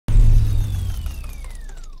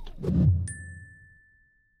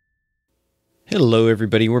Hello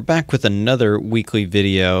everybody, we're back with another weekly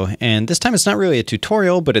video, and this time it's not really a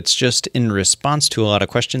tutorial, but it's just in response to a lot of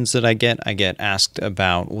questions that I get. I get asked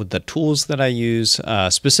about the tools that I use.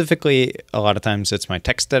 Specifically, a lot of times it's my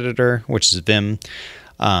text editor, which is Vim.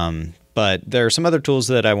 But there are some other tools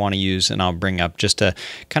that I want to use and I'll bring up just to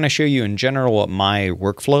kind of show you in general what my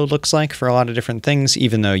workflow looks like for a lot of different things,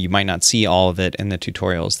 even though you might not see all of it in the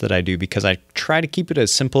tutorials that I do, because I try to keep it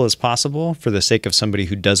as simple as possible for the sake of somebody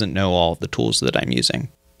who doesn't know all of the tools that I'm using.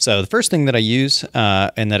 So the first thing that I use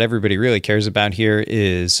and that everybody really cares about here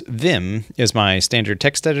is Vim is my standard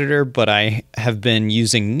text editor, but I have been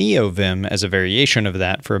using NeoVim as a variation of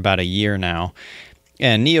that for about a year now.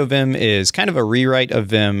 And NeoVim is kind of a rewrite of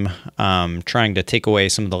Vim, trying to take away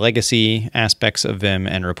some of the legacy aspects of Vim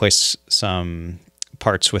and replace some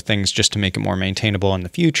parts with things just to make it more maintainable in the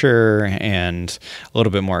future and a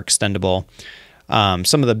little bit more extendable.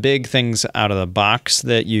 Some of the big things out of the box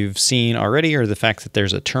that you've seen already are the fact that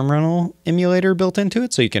there's a terminal emulator built into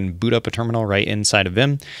it, so you can boot up a terminal right inside of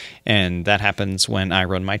Vim, and that happens when I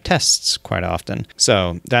run my tests quite often.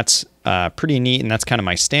 So that's pretty neat, and that's kind of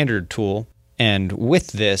my standard tool. And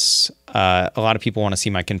with this, a lot of people want to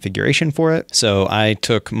see my configuration for it. So I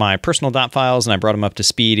took my personal .dot files and I brought them up to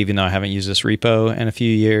speed, even though I haven't used this repo in a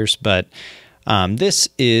few years. But this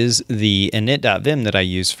is the init.vim that I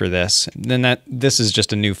use for this. Then this is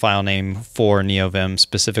just a new file name for NeoVim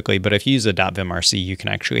specifically, but if you use a .vimrc, you can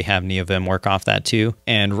actually have NeoVim work off that too.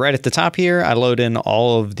 And right at the top here, I load in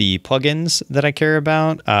all of the plugins that I care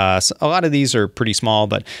about. So a lot of these are pretty small,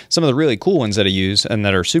 but some of the really cool ones that I use and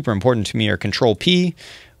that are super important to me are Ctrl P,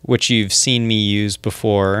 which you've seen me use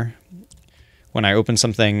before when I open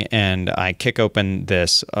something and I kick open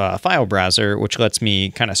this file browser, which lets me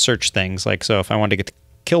kind of search things. Like, so if I want to get the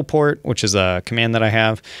kill port, which is a command that I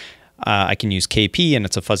have, I can use KP and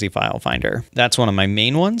it's a fuzzy file finder. That's one of my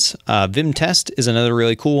main ones. Vim test is another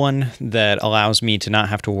really cool one that allows me to not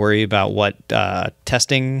have to worry about what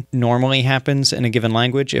testing normally happens in a given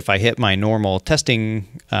language. If I hit my normal testing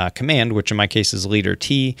command, which in my case is leader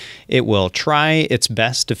T, it will try its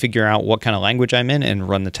best to figure out what kind of language I'm in and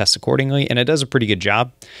run the tests accordingly. And it does a pretty good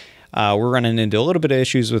job. We're running into a little bit of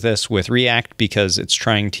issues with this with React because it's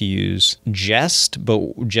trying to use Jest,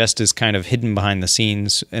 but Jest is kind of hidden behind the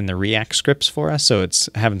scenes in the React scripts for us, so it's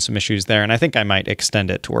having some issues there, and I think I might extend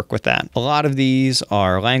it to work with that. A lot of these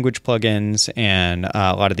are language plugins, and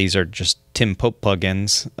a lot of these are just Tim Pope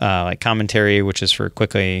plugins, like commentary, which is for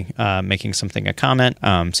quickly making something a comment.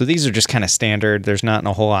 So these are just kind of standard. There's not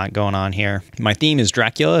a whole lot going on here. My theme is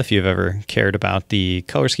Dracula, if you've ever cared about the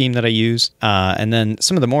color scheme that I use. And then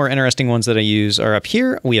some of the more interesting ones that I use are up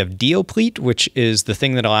here. We have Deoplete, which is the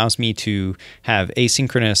thing that allows me to have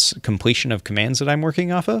asynchronous completion of commands that I'm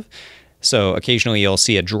working off of. So occasionally you'll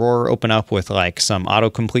see a drawer open up with like some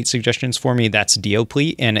autocomplete suggestions for me. That's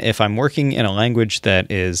Deoplete. And if I'm working in a language that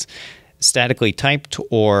is statically typed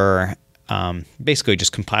or basically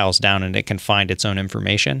just compiles down and it can find its own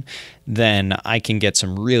information, then I can get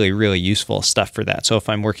some really, really useful stuff for that. So if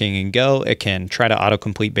I'm working in Go, it can try to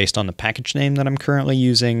autocomplete based on the package name that I'm currently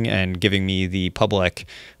using and giving me the public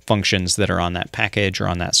functions that are on that package or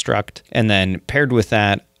on that struct. And then paired with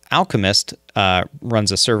that, Alchemist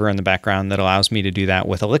runs a server in the background that allows me to do that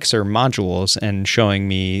with Elixir modules and showing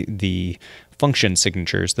me the function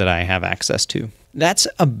signatures that I have access to. That's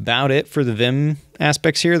about it for the Vim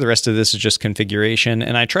aspects here. The rest of this is just configuration,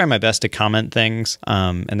 and I try my best to comment things.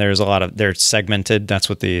 And there's a lot of, they're segmented. That's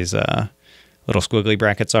what these little squiggly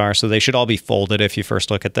brackets are. So they should all be folded if you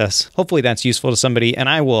first look at this. Hopefully that's useful to somebody, and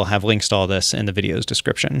I will have links to all this in the video's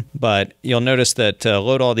description. But you'll notice that to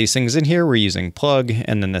load all these things in here, we're using plug,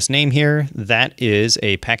 and then this name here, that is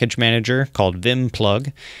a package manager called Vim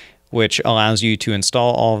Plug, which allows you to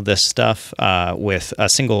install all of this stuff with a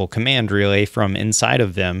single command relay from inside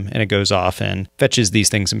of Vim, and it goes off and fetches these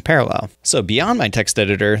things in parallel. So beyond my text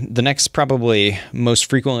editor, the next probably most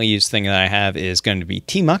frequently used thing that I have is going to be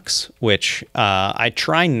tmux, which I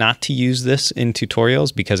try not to use this in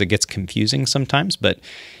tutorials because it gets confusing sometimes, but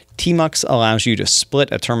tmux allows you to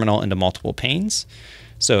split a terminal into multiple panes.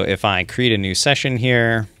 So if I create a new session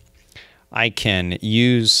here, I can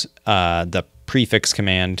use the prefix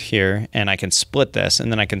command here, and I can split this, and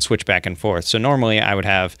then I can switch back and forth. So normally I would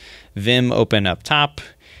have Vim open up top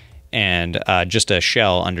and just a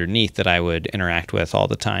shell underneath that I would interact with all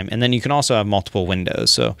the time. And then you can also have multiple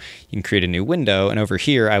windows. So you can create a new window, and over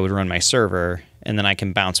here I would run my server, and then I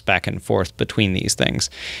can bounce back and forth between these things.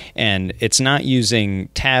 And it's not using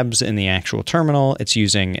tabs in the actual terminal, it's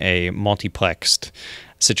using a multiplexed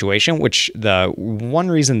situation, which the one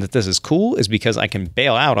reason that this is cool is because I can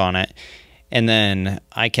bail out on it and then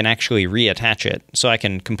I can actually reattach it. So I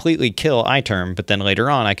can completely kill iTerm, but then later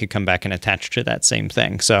on I could come back and attach to that same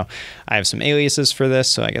thing. So I have some aliases for this,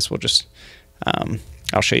 so I guess we'll just,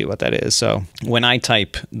 I'll show you what that is. So when I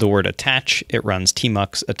type the word attach, it runs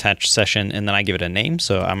tmux attach session, and then I give it a name.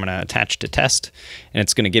 So I'm going to attach to test, and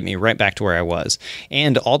it's going to get me right back to where I was.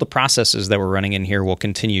 And all the processes that were running in here will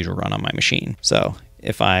continue to run on my machine. So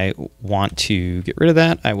if I want to get rid of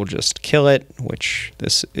that, I will just kill it, which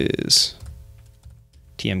this is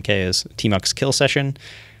TMK is tmux kill session,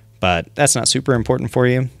 but that's not super important for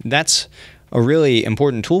you. That's a really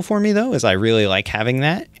important tool for me, though, is I really like having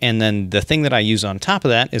that. And then the thing that I use on top of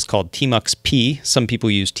that is called tmux P. Some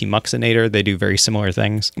people use tmuxinator. They do very similar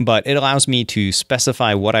things, but it allows me to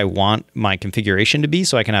specify what I want my configuration to be,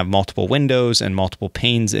 so I can have multiple windows and multiple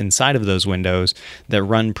panes inside of those windows that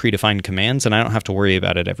run predefined commands, and I don't have to worry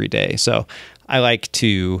about it every day. So I like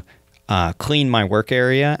to clean my work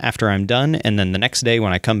area after I'm done, and then the next day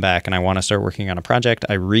when I come back and I want to start working on a project,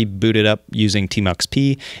 I reboot it up using tmux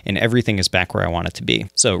P, and everything is back where I want it to be.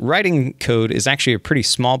 So writing code is actually a pretty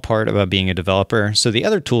small part about being a developer. So the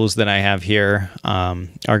other tools that I have here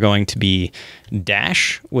are going to be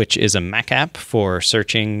Dash, which is a Mac app for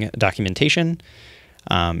searching documentation.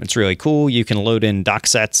 It's really cool. You can load in doc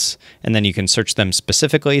sets, and then you can search them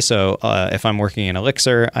specifically. So if I'm working in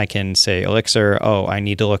Elixir, I can say, Elixir, oh, I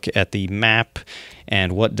need to look at the map,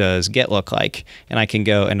 and what does get look like? And I can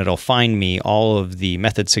go, and it'll find me all of the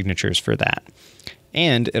method signatures for that.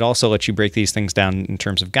 And it also lets you break these things down in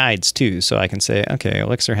terms of guides too. So I can say, okay,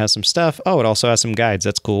 Elixir has some stuff. Oh, it also has some guides.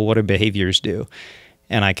 That's cool. What do behaviors do?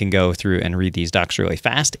 And I can go through and read these docs really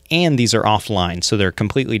fast. And these are offline, so they're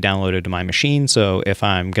completely downloaded to my machine. So if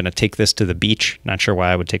I'm going to take this to the beach, not sure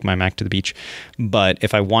why I would take my Mac to the beach, but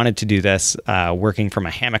if I wanted to do this working from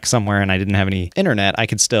a hammock somewhere and I didn't have any internet, I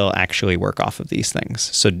could still actually work off of these things.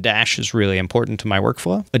 So Dash is really important to my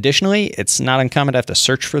workflow. Additionally, it's not uncommon to have to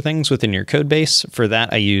search for things within your code base. For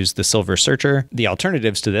that, I use the Silver Searcher. The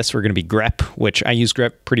alternatives to this were going to be Grep, which I use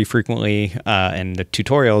Grep pretty frequently in the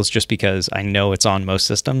tutorials just because I know it's on most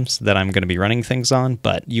systems that I'm going to be running things on,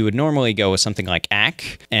 but you would normally go with something like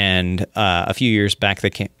ACK, and a few years back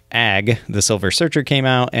AG, the Silver Searcher, came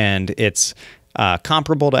out, and it's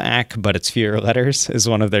comparable to ACK, but it's fewer letters is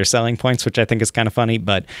one of their selling points, which I think is kind of funny,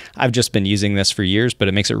 but I've just been using this for years, but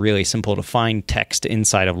it makes it really simple to find text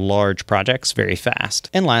inside of large projects very fast.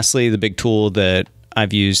 And lastly, the big tool that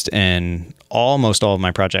I've used in almost all of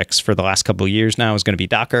my projects for the last couple of years now is going to be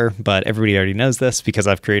Docker, but everybody already knows this because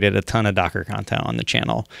I've created a ton of Docker content on the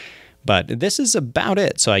channel. But this is about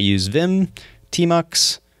it. So I use Vim,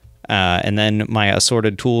 tmux, and then my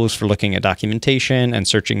assorted tools for looking at documentation and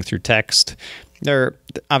searching through text. There are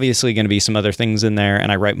obviously going to be some other things in there,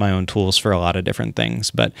 and I write my own tools for a lot of different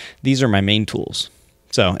things, but these are my main tools.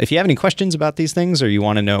 So if you have any questions about these things, or you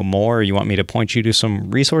want to know more, or you want me to point you to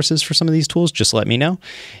some resources for some of these tools, just let me know.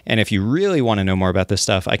 And if you really want to know more about this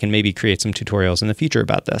stuff, I can maybe create some tutorials in the future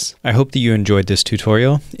about this. I hope that you enjoyed this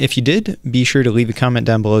tutorial. If you did, be sure to leave a comment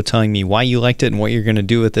down below telling me why you liked it and what you're going to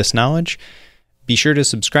do with this knowledge. Be sure to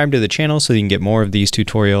subscribe to the channel so you can get more of these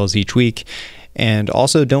tutorials each week. And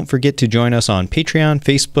also don't forget to join us on Patreon,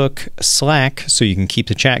 Facebook, Slack, so you can keep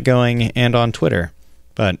the chat going, and on Twitter.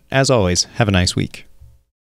 But as always, have a nice week.